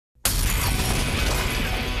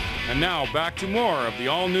And now back to more of the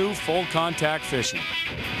all-new full contact fishing.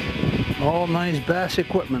 All nice bass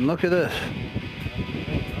equipment. Look at this.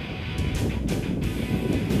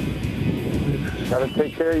 Gotta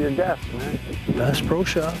take care of your guests, man. Bass Pro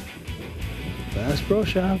Shop. Bass Pro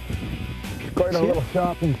Shop. Quite a little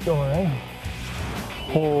shopping store, eh?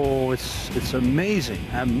 Oh, it's amazing.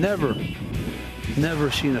 I've never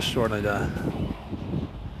seen a store like that.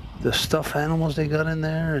 The stuffed animals they got in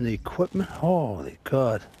there and the equipment. Holy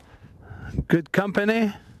God. Good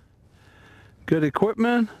company. Good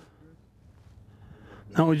equipment.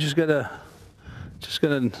 Now we just gotta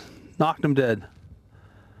knock them dead.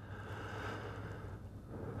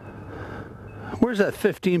 Where's that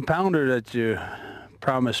 15-pounder that you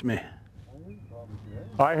promised me?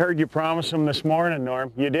 I heard you promise them this morning,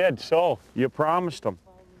 Norm. You did, so you promised them.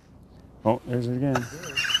 Oh, there's it again.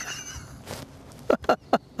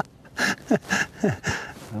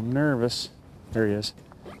 I'm nervous. There he is.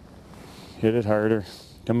 Hit it harder.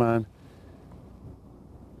 Come on.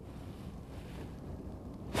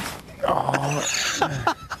 Oh.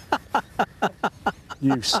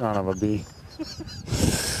 You son of a bee.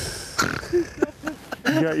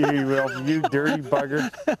 You got you, Wilf, you dirty bugger.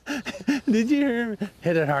 Did you hear him?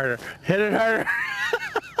 Hit it harder. Hit it harder.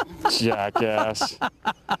 Jackass.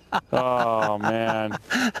 Oh, man.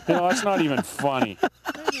 You know, that's not even funny.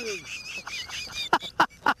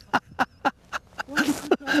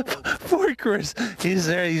 Poor Chris. He's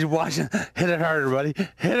there. He's watching. Hit it harder, buddy.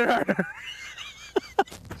 Hit it harder.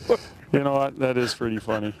 You know what? That is pretty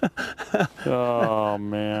funny. Oh,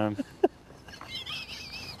 man.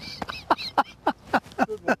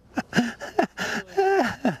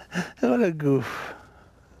 What a goof.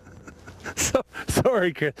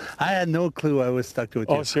 Sorry, Chris. I had no clue I was stuck with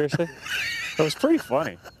you. Oh, seriously? That was pretty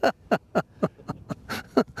funny.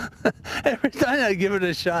 Every time I give it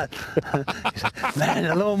a shot. Man,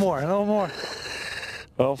 a little more, a little more.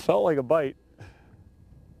 Well, felt like a bite.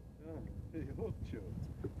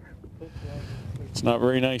 It's not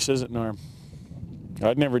very nice, is it, Norm?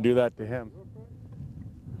 I'd never do that to him.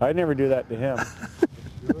 I'd never do that to him.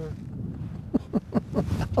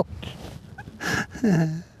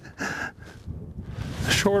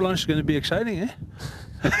 Shore lunch is going to be exciting, eh?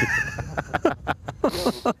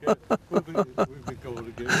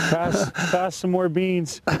 Pass some more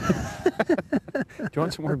beans. Do you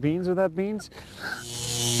want some more beans with that beans?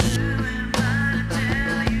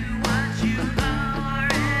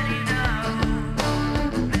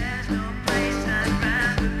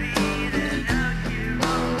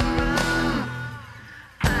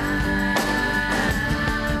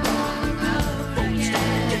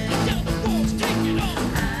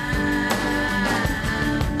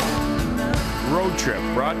 Road Trip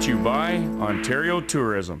brought to you by Ontario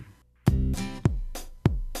Tourism.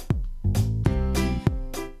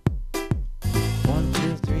 1,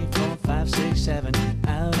 2, 3, 4, 5, 6, 7.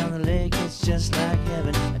 Out on the lake, it's just like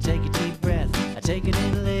heaven. I take a deep breath, I take it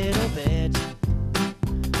in a little bit.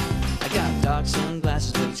 I got dark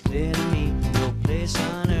sunglasses, but it's clear to me. No place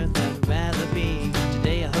on earth I'd rather be.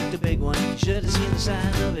 Today I hooked a big one, should have seen the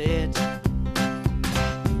size of it.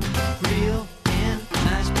 Real in,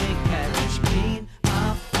 nice big catfish, clean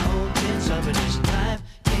off old tins of it. This life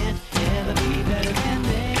can't ever be better than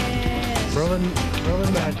this. Rolling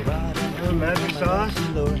magic. Magic sauce.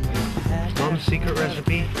 Mom's secret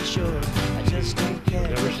recipe. Sure, I just don't care.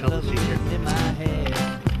 Never sell the secret. In my head.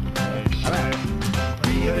 All right.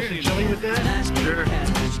 You guys do something with that? Sure.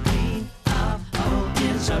 Clean off old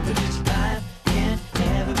tins of it.